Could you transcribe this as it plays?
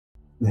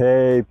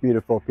Hey,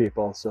 beautiful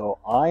people. So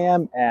I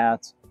am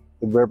at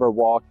the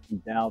Riverwalk in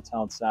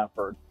downtown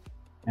Sanford,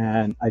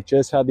 and I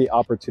just had the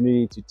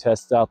opportunity to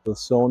test out the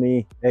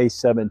Sony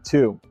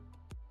A7II.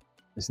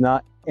 It's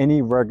not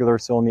any regular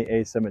Sony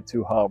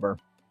A7II, however.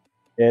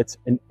 It's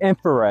an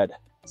infrared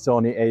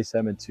Sony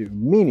A7II,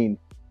 meaning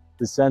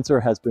the sensor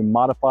has been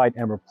modified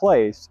and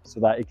replaced so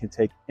that it can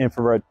take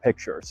infrared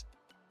pictures.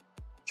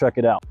 Check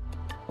it out.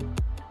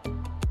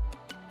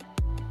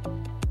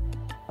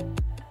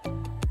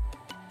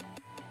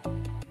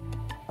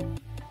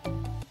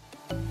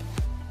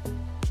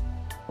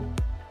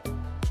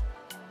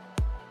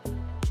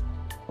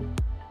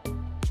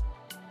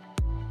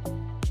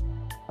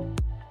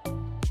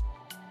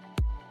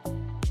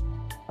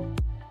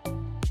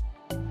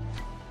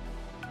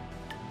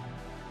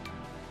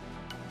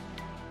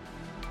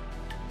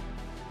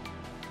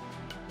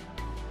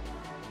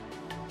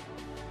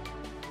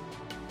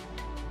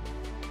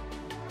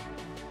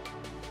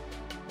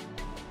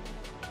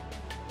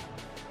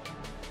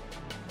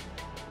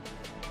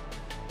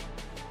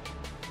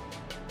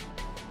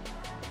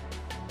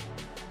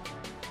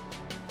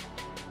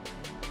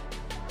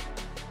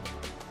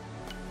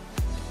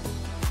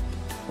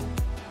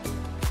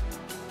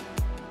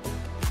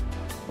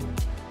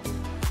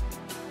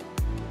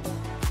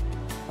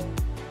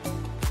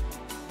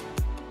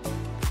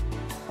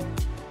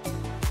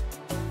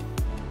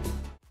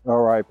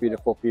 All right,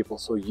 beautiful people.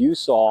 So you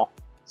saw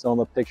some of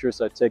the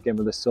pictures I've taken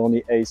with the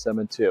Sony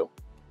A7II.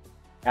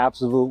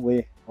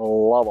 Absolutely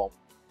love them.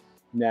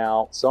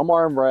 Now, some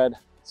are in red,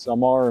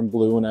 some are in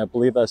blue, and I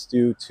believe that's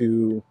due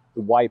to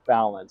the white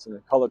balance and the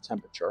color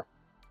temperature.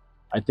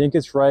 I think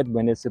it's red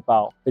when it's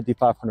about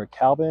 5,500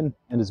 Kelvin,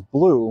 and it's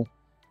blue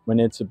when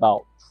it's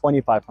about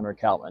 2,500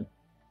 Kelvin.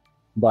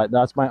 But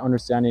that's my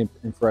understanding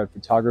of infrared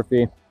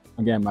photography.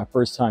 Again, my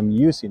first time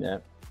using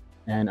it,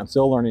 and I'm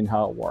still learning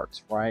how it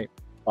works, right?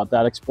 But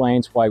that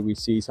explains why we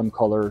see some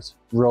colors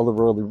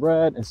really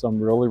red and some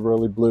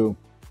really blue.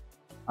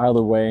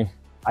 Either way,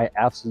 I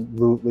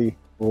absolutely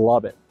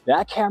love it.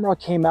 That camera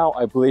came out,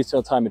 I believe,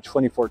 sometime in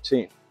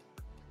 2014.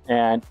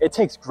 And it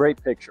takes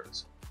great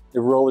pictures.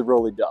 It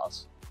really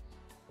does.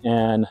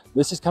 And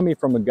this is coming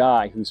from a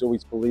guy who's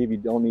always believed you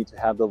don't need to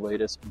have the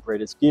latest and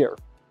greatest gear.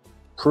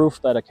 Proof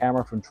that a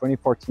camera from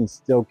 2014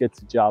 still gets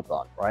the job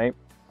done, right?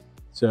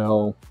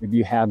 So if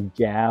you have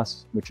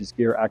GAS, which is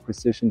gear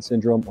acquisition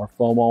syndrome, or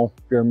FOMO,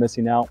 fear of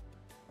missing out,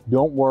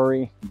 don't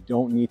worry, you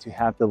don't need to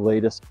have the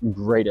latest and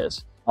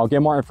greatest. I'll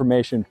get more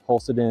information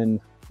posted in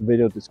the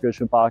video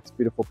description box,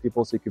 beautiful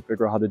people, so you can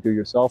figure out how to do it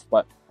yourself.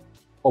 But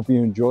hope you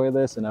enjoy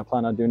this, and I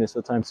plan on doing this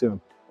sometime soon.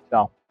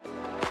 Ciao.